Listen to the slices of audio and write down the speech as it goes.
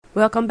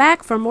Welcome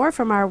back for more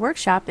from our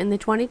workshop in the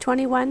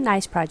 2021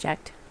 NICE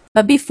project.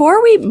 But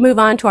before we move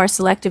on to our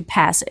selective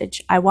passage,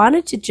 I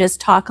wanted to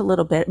just talk a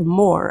little bit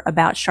more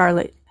about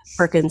Charlotte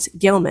Perkins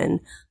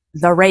Gilman,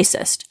 the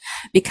racist,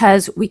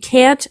 because we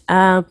can't,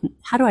 how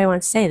do I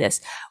want to say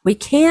this? We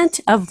can't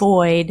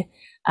avoid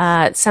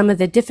some of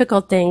the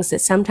difficult things that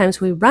sometimes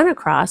we run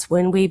across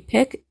when we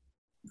pick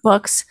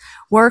books,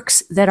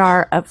 works that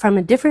are from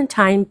a different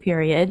time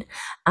period.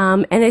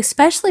 And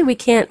especially we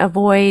can't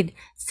avoid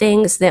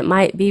things that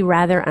might be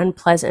rather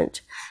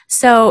unpleasant.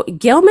 So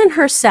Gilman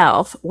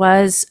herself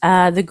was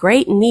the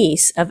great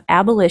niece of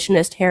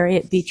abolitionist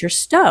Harriet Beecher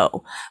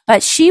Stowe,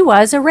 but she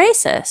was a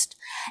racist.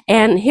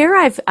 And here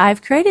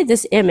I've created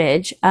this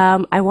image.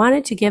 I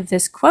wanted to give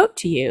this quote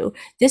to you.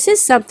 This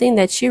is something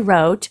that she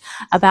wrote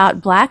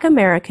about Black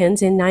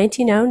Americans in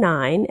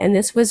 1909, and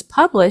this was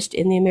published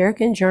in the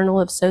American Journal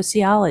of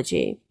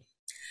Sociology.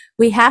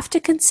 We have to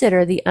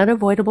consider the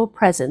unavoidable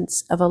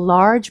presence of a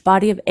large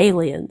body of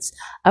aliens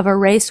of a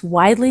race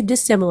widely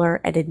dissimilar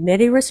and in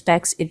many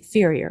respects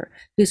inferior,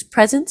 whose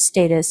present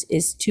status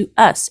is to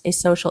us a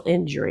social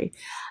injury.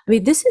 I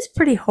mean, this is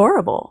pretty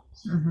horrible,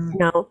 you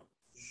know.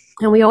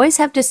 And we always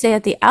have to say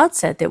at the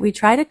outset that we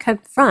try to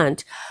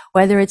confront,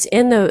 whether it's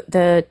in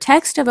the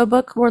text of a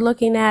book we're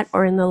looking at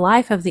or in the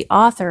life of the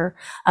author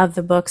of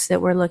the books that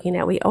we're looking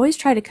at, we always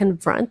try to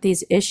confront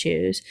these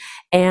issues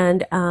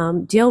and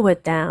deal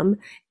with them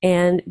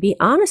and be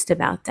honest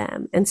about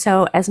them. And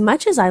so as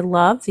much as I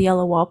love the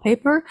yellow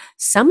wallpaper,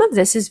 some of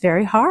this is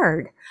very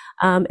hard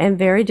and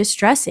very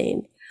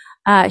distressing.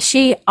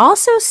 She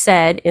also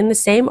said in the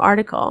same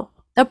article,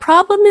 the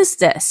problem is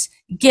this.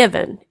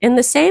 Given in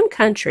the same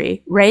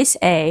country, race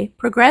A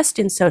progressed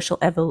in social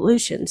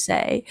evolution,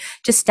 say,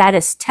 to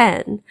status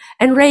 10,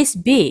 and race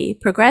B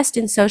progressed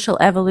in social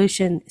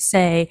evolution,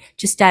 say,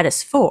 to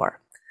status 4.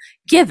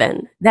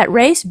 Given that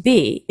race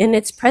B in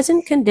its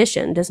present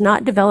condition does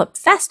not develop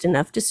fast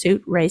enough to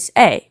suit race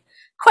A.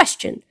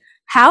 Question: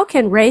 how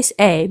can race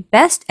A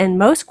best and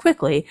most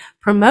quickly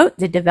promote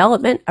the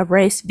development of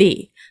race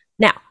B?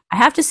 Now, I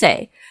have to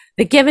say,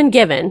 the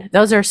given,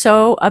 those are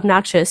so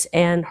obnoxious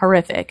and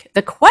horrific.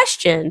 The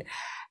question,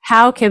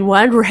 how can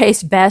one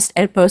race best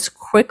and most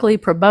quickly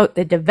promote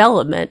the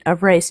development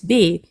of race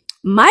B,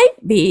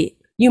 might be,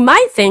 you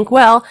might think,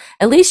 well,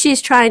 at least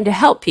she's trying to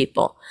help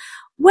people.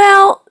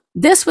 Well,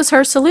 this was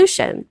her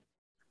solution.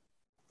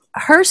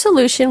 Her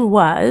solution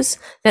was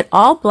that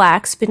all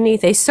blacks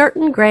beneath a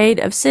certain grade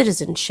of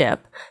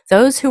citizenship,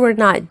 those who were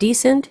not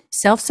decent,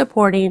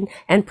 self-supporting,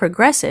 and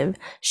progressive,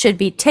 should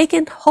be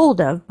taken hold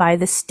of by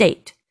the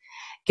state.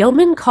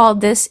 Gilman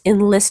called this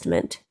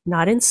enlistment,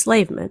 not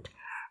enslavement.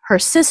 Her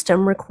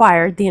system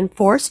required the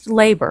enforced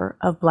labor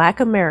of Black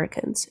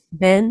Americans,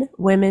 men,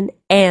 women,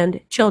 and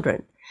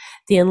children.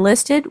 The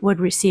enlisted would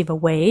receive a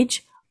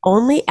wage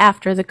only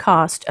after the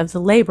cost of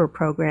the labor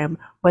program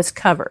was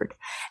covered.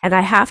 And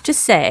I have to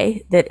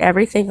say that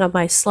everything on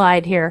my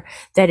slide here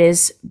that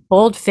is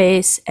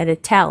boldface and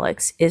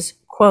italics is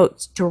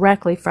quotes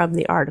directly from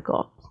the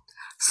article.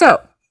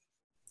 So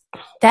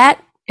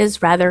that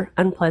is rather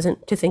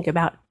unpleasant to think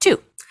about too.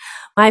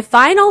 My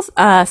final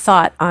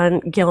thought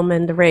on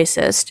Gilman the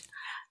racist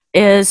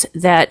is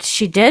that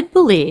she did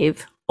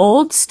believe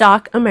old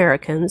stock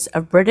Americans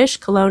of British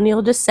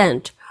colonial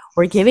descent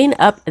were giving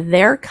up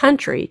their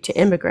country to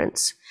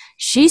immigrants.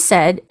 She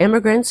said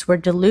immigrants were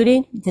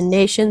diluting the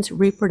nation's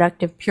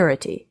reproductive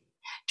purity.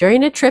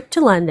 During a trip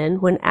to London,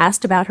 when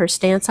asked about her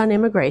stance on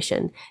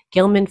immigration,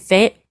 Gilman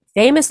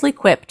famously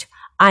quipped,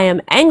 "I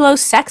am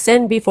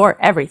Anglo-Saxon before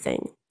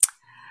everything."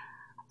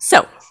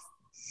 So,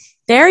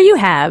 there you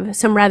have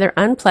some rather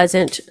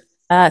unpleasant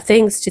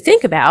things to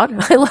think about.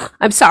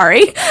 I'm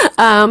sorry.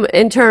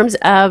 In terms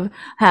of,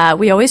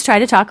 we always try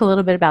to talk a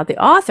little bit about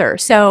the author.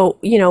 So,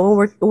 you know,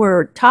 when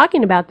we're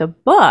talking about the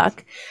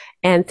book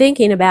and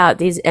thinking about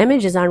these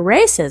images on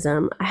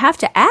racism, I have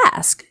to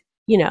ask,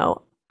 you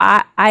know,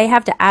 I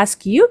have to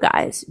ask you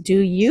guys, do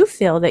you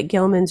feel that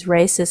Gilman's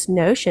racist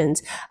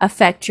notions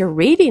affect your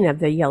reading of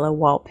the yellow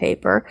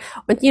wallpaper?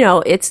 But, you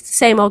know, it's the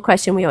same old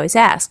question we always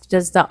ask.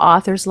 Does the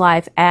author's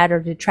life add or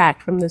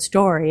detract from the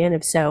story? And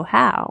if so,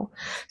 how?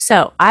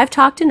 So I've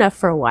talked enough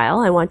for a while.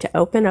 I want to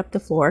open up the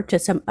floor to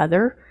some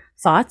other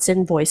thoughts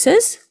and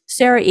voices.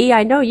 Sarah E.,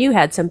 I know you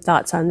had some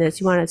thoughts on this.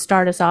 You want to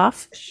start us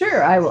off?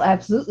 Sure, I will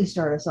absolutely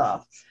start us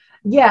off.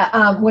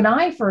 Yeah, when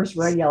I first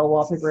read Yellow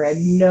Wallpaper, I had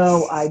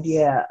no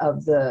idea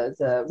of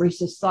the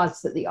racist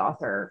thoughts that the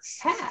author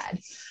had.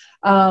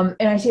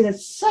 And I say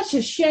that's such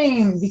a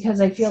shame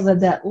because I feel that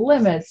that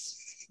limits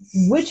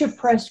which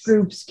oppressed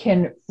groups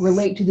can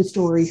relate to the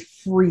story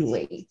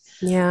freely.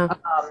 Yeah.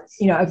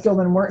 You know, if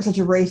Gilman weren't such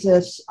a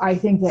racist, I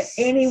think that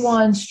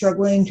anyone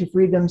struggling to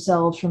free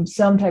themselves from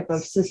some type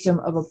of system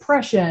of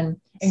oppression,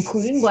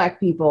 including Black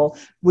people,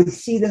 would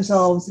see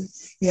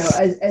themselves, you know,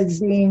 as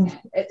being,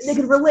 they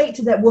could relate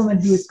to that woman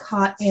who was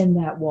caught in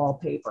that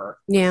wallpaper.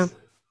 Yeah.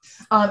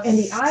 And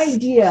the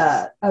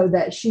idea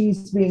that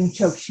she's being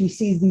choked, she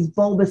sees these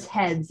bulbous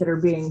heads that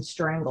are being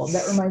strangled.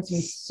 That reminds me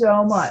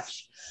so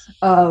much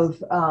of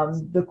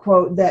the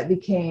quote that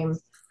became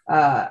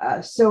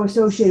so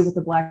associated with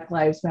the Black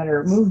Lives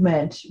Matter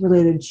movement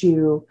related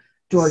to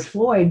George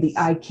Floyd, the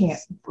I Can't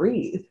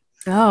Breathe.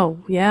 Oh,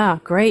 yeah.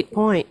 Great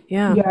point.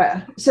 Yeah.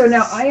 Yeah. So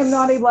now I am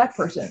not a Black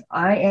person.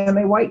 I am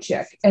a white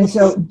chick. And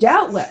so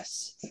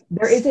doubtless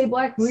there is a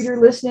Black reader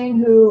listening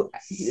who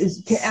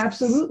can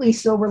absolutely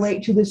still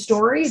relate to the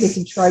story. They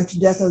subscribe to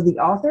Death of the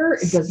Author.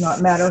 It does not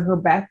matter her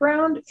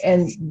background,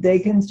 and they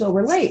can still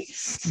relate.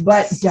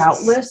 But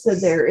doubtless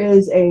that there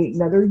is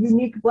another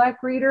unique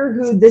Black reader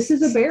who this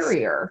is a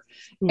barrier.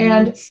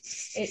 And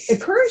it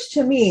occurs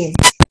to me,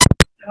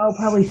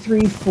 probably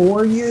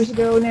 3-4 years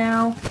ago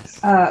now,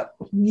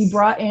 we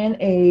brought in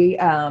a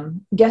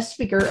guest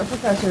speaker, a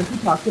professor who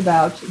talked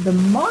about the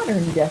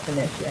modern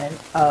definition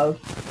of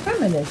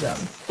feminism.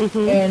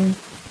 And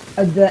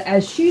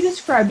as she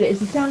described it, is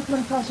the sound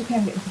coming across your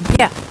camera?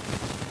 Yeah.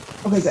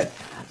 Okay, good.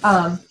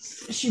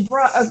 She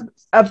brought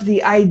up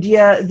the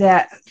idea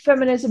that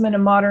feminism in a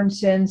modern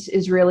sense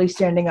is really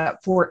standing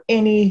up for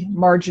any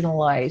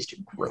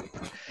marginalized group.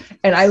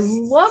 And I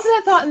love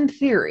that thought in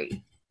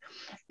theory.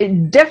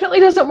 It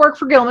definitely doesn't work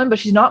for Gilman, but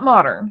she's not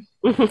modern.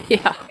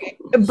 Yeah.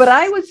 But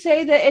I would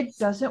say that it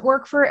doesn't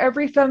work for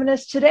every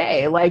feminist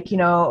today. Like,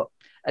 a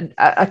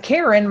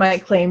Karen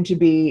might claim to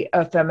be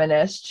a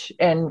feminist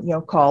and,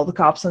 call the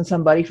cops on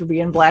somebody for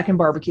being Black and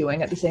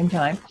barbecuing at the same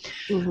time.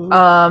 A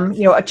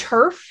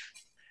TERF,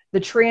 the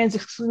trans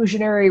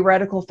exclusionary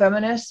radical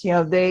feminists,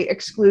 they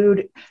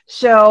exclude.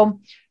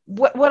 So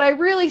what I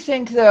really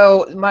think,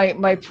 though,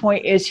 my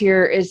point is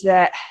here is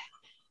that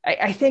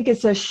I think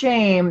it's a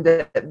shame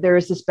that there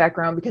is this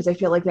background, because I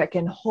feel like that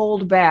can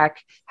hold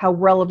back how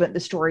relevant the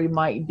story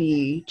might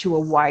be to a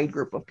wide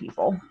group of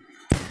people.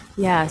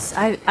 Yes,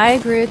 I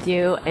agree with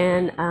you.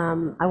 And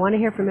I want to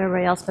hear from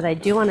everybody else, but I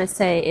do want to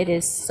say it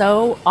is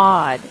so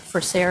odd for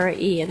Sarah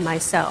E. and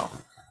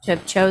myself to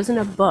have chosen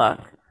a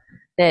book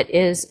that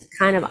is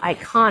kind of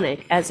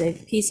iconic as a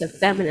piece of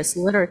feminist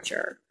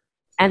literature,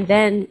 and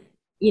then,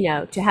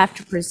 to have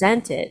to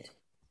present it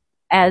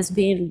as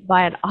being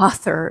by an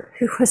author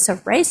who was a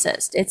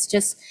racist. It's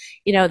just,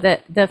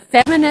 the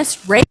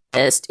feminist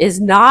racist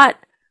is not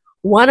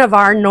one of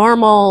our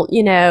normal,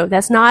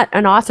 that's not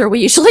an author we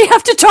usually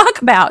have to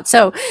talk about.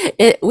 So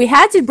we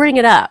had to bring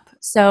it up.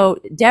 So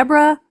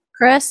Deborah,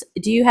 Chris,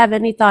 do you have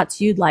any thoughts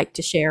you'd like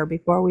to share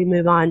before we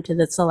move on to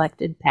the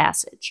selected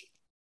passage?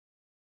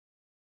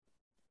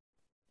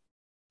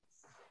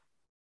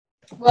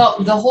 Well,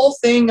 the whole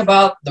thing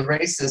about the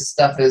racist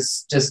stuff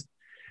is just,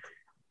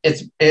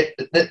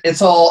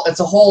 it's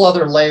a whole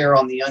other layer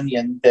on the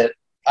onion that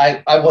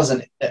I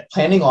wasn't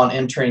planning on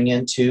entering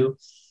into.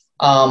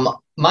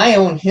 My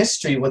own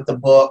history with the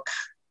book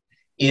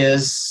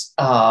is,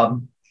 I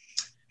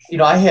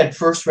had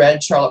first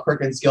read Charlotte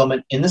Perkins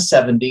Gilman in the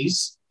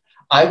 70s.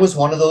 I was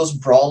one of those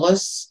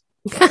brawless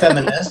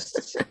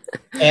feminists,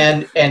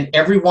 and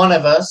every one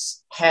of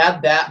us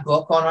had that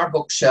book on our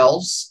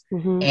bookshelves,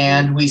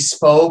 and we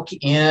spoke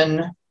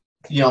in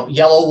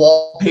yellow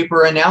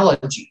wallpaper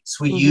analogies.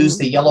 We use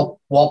the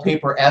yellow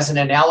wallpaper as an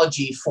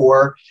analogy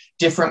for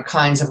different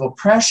kinds of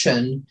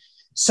oppression.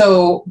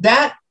 So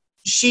that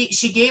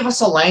she gave us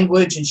a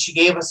language, and she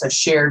gave us a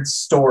shared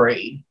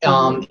story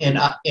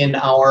in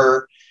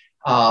our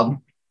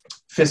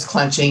fist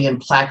clenching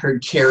and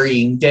placard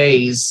carrying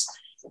days,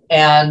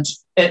 and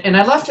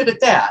I left it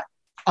at that.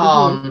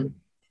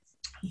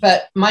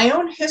 But my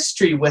own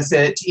history with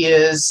it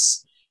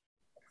is,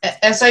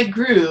 as I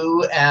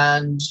grew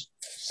and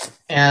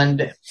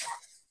tried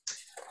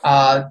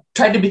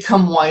to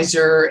become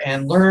wiser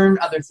and learn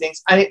other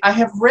things, I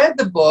have read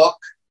the book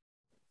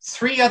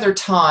 3 other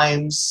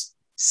times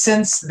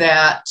since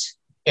that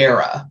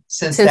era.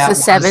 Since that the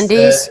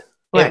 70s?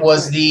 It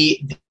was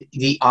the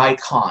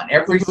icon.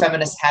 Every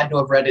feminist had to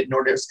have read it in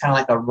order. It was kind of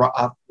like a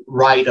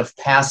rite of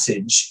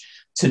passage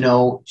to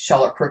know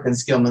Charlotte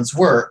Perkins Gilman's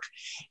work,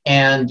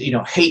 and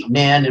hate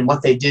men and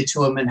what they did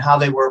to them and how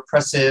they were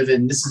oppressive.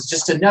 And this is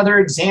just another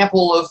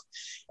example of,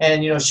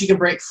 and she can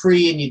break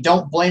free, and you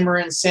don't blame her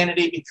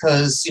insanity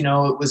because it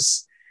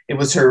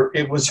was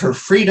her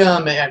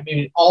freedom. I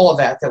mean, all of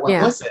that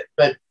went with it.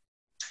 But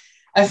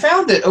I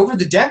found that over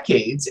the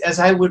decades, as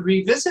I would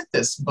revisit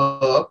this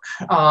book,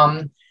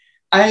 I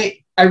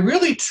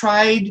really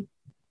tried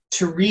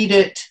to read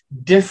it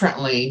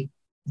differently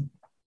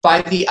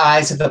by the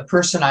eyes of the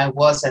person I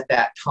was at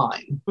that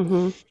time.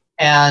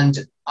 And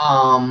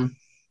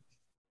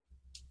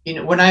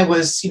when I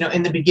was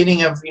in the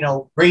beginning of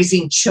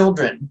raising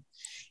children,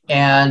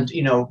 and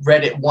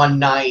read it one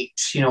night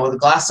with a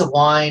glass of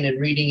wine and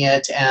reading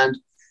it and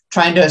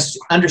trying to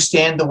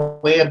understand the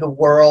way of the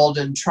world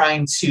and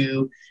trying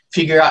to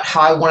figure out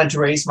how I wanted to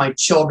raise my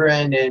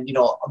children, and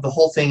the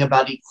whole thing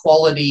about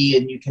equality,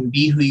 and you can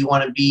be who you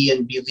want to be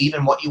and believe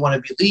in what you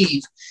want to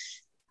believe.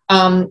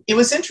 It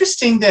was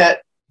interesting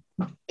that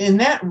in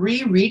that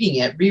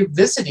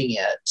revisiting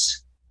it,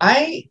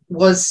 I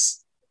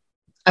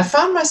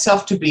found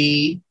myself to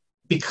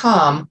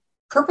become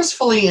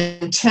purposefully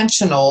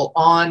intentional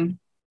on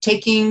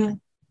taking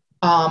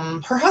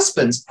her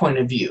husband's point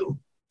of view.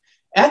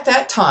 At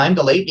that time,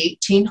 the late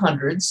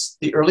 1800s,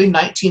 the early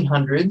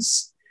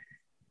 1900s,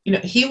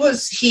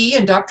 he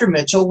and Dr.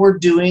 Mitchell were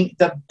doing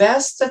the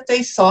best that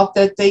they thought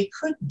that they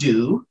could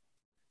do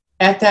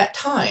at that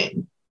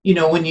time.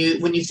 When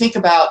you think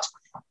about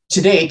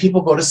today,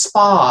 people go to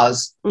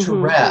spas to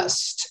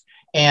rest.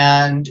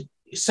 And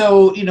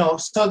so,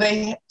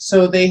 they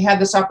had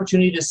this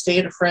opportunity to stay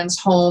at a friend's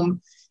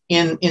home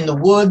in the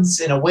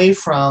woods and away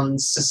from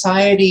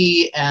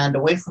society and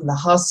away from the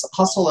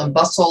hustle and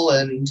bustle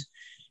and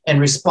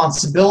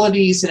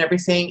responsibilities and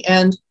everything.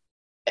 And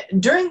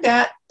during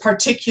that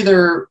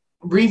particular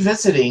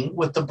revisiting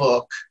with the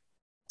book,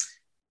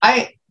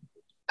 I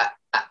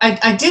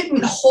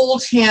didn't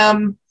hold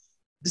him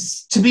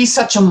to be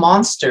such a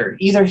monster,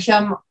 either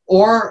him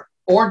or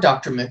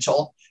Dr.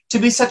 Mitchell, to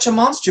be such a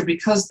monster,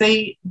 because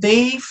they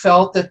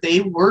felt that they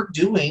were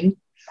doing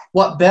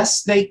what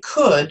best they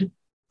could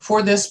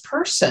for this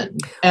person.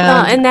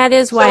 And that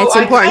is why it's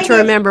important to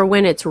remember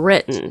when it's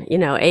written,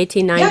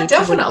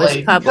 1892 when it was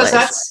published.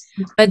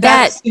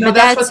 That's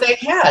what they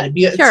had. It'd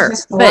be a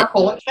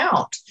historical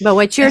account. But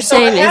what you're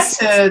saying is,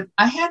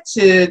 I had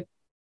to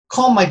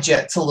calm my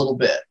jets a little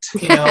bit,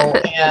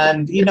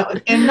 and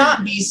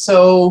not be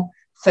so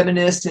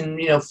feminist and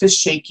fist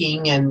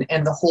shaking and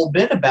the whole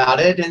bit about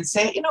it, and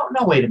say,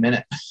 no, wait a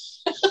minute.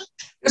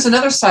 There's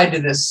another side to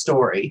this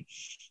story.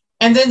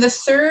 And then the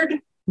third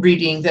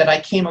reading that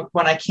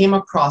when I came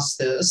across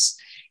this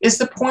is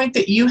the point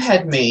that you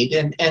had made,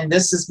 and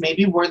this is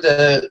maybe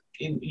where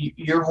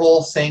your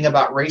whole thing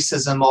about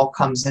racism all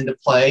comes into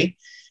play.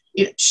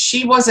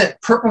 She wasn't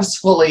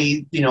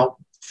purposefully,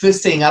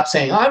 fisting up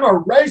saying, I'm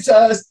a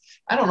racist.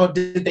 I don't know,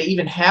 did they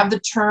even have the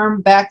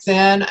term back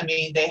then? I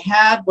mean, they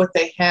had what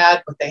they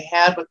had, but they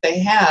had what they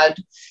had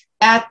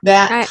at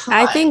that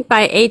time. I think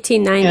by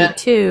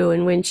 1892,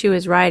 and when she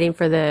was writing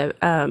for the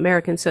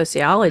American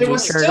Sociology Journal, there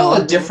was Journal, still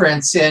a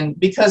difference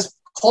because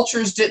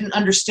cultures didn't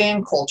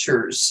understand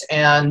cultures,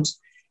 and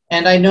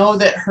I know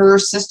that her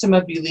system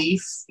of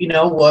belief,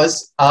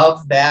 was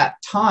of that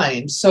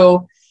time.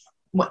 So,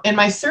 in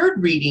my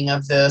third reading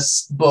of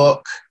this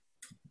book,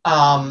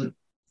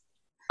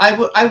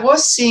 I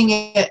was seeing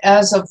it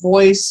as a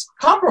voice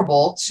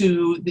comparable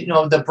to,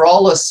 the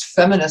brawless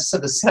feminists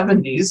of the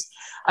 70s.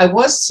 I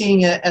was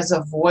seeing it as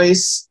a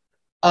voice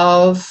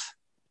of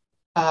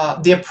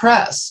the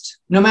oppressed,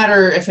 no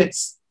matter if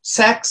it's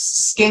sex,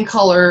 skin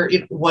color,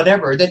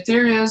 whatever, that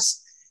there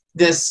is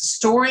this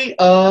story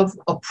of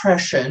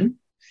oppression.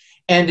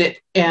 And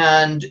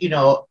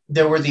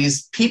there were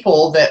these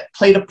people that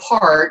played a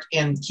part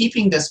in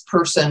keeping this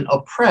person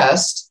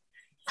oppressed,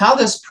 how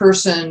this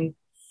person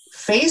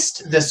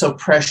faced this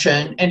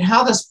oppression, and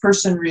how this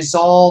person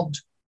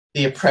resolved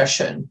the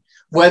oppression,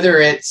 whether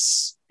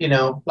it's,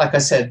 like I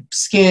said,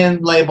 skin,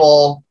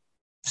 label,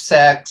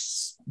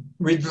 sex,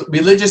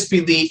 religious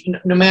belief,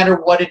 no matter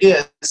what it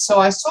is. So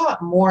I saw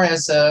it more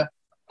as a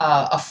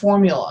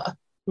formula.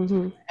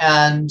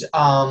 And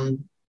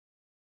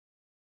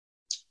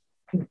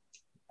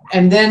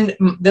then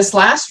this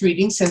last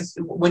reading, since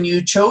when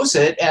you chose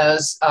it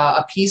as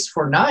a piece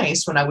for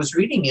NICE, when I was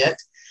reading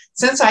it,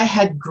 since I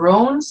had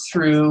grown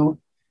through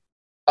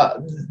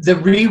the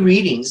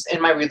rereadings in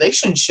my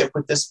relationship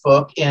with this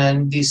book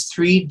and these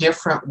three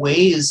different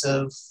ways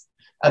of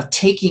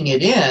taking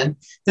it in,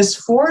 this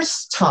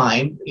fourth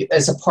time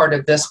as a part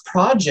of this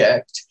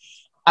project,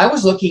 I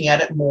was looking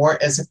at it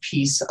more as a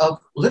piece of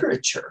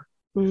literature.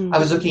 I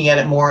was looking at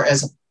it more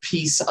as a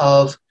piece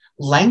of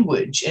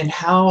language, and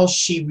how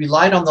she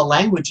relied on the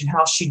language, and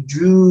how she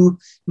drew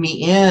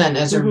me in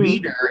as a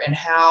reader, and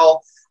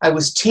how I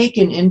was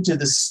taken into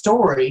the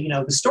story,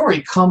 the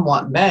story come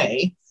what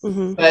may.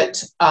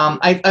 But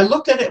I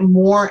looked at it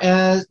more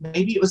as,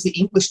 maybe it was the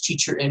English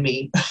teacher in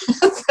me.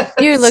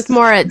 You looked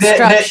more at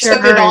structure.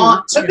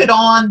 Took it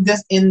on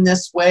in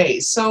this way.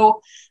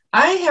 So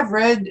I have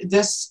read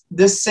this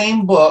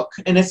same book,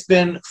 and it's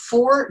been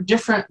 4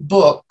 different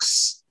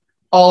books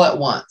all at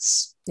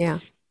once. Yeah.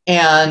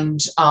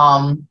 And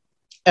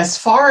as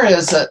far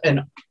as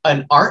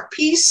an art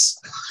piece,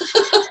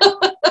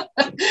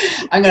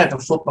 I'm gonna have to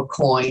flip a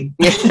coin.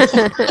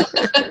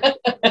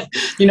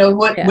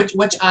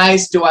 Which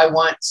eyes do I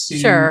want to?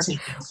 Sure. So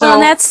well,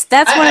 that's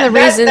one of the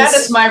reasons. That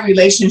is my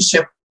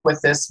relationship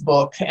with this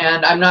book,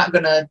 and I'm not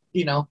gonna,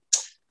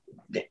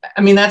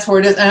 that's where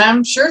it is. And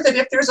I'm sure that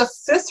if there's a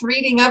 5th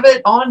reading of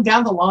it on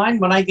down the line,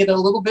 when I get a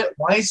little bit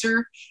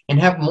wiser and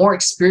have more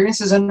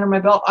experiences under my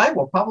belt, I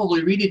will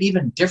probably read it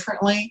even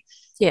differently.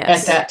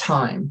 Yes. At that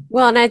time.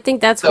 Well, and I think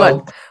that's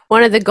what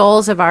one of the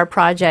goals of our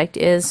project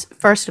is.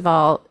 First of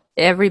all,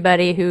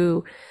 everybody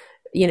who,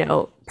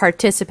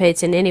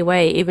 participates in any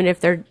way, even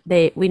if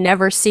we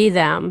never see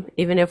them,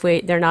 even if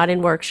they're not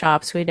in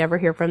workshops, we never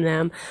hear from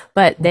them,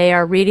 but they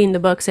are reading the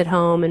books at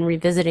home and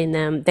revisiting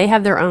them. They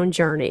have their own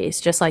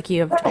journeys, just like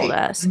you have told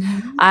us.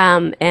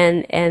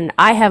 And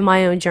I have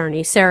my own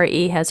journey. Sarah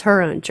E. has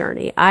her own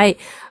journey.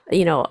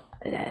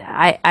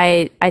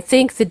 I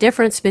think the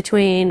difference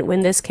between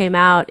when this came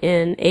out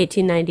in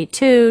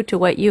 1892 to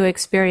what you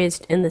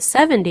experienced in the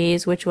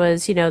 70s, which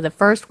was, you know, the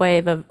first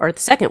wave of, or the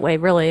second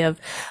wave really of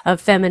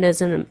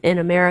feminism in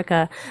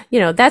America, you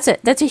know, that's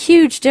a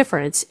huge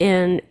difference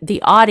in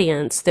the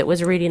audience that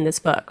was reading this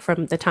book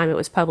from the time it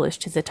was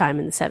published to the time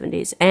in the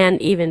 70s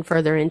and even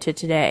further into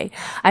today.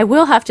 I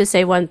will have to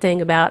say one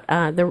thing about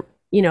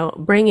you know,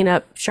 bringing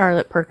up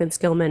Charlotte Perkins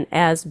Gilman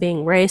as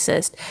being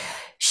racist.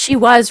 She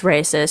was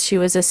racist. She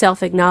was a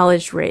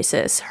self-acknowledged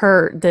racist.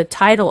 The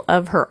title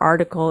of her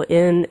article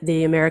in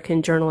the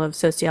American Journal of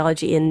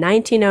Sociology in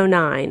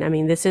 1909, I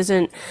mean,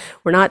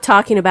 we're not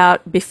talking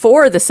about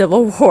before the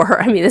Civil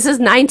War. I mean, this is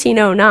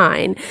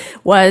 1909,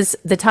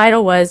 the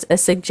title was A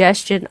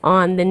Suggestion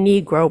on the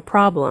Negro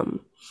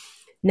Problem.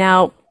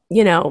 Now,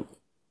 you know,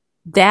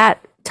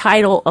 that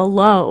title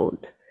alone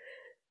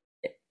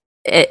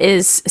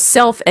is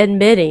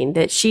self-admitting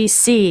that she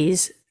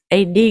sees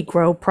a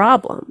Negro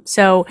problem.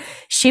 So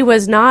she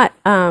was not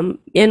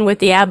in with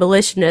the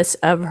abolitionists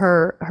of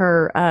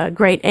her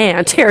great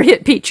aunt,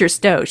 Harriet Beecher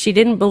Stowe. She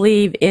didn't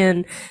believe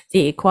in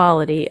the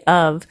equality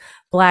of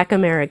Black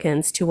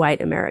Americans to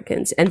white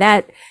Americans. And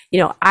that, you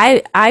know,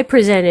 I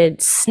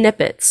presented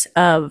snippets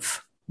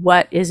of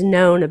what is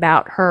known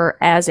about her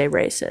as a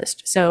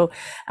racist. So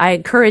I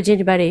encourage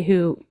anybody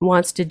who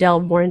wants to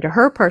delve more into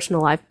her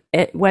personal life,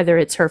 whether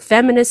it's her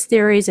feminist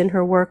theories and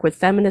her work with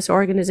feminist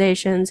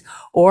organizations,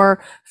 or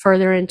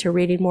further into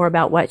reading more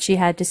about what she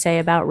had to say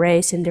about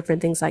race and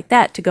different things like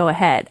that, to go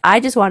ahead. I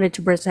just wanted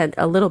to present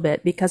a little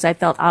bit because I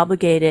felt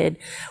obligated.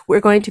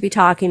 We're going to be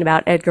talking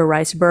about Edgar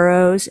Rice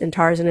Burroughs and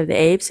Tarzan of the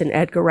Apes, and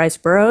Edgar Rice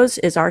Burroughs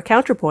is our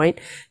counterpoint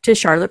to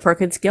Charlotte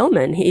Perkins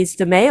Gilman. He's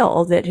the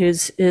male that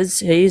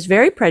he's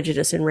very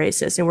prejudiced and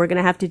racist, and we're going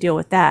to have to deal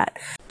with that.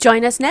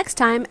 Join us next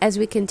time as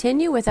we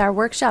continue with our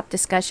workshop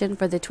discussion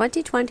for the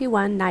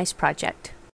 2021 NICE project.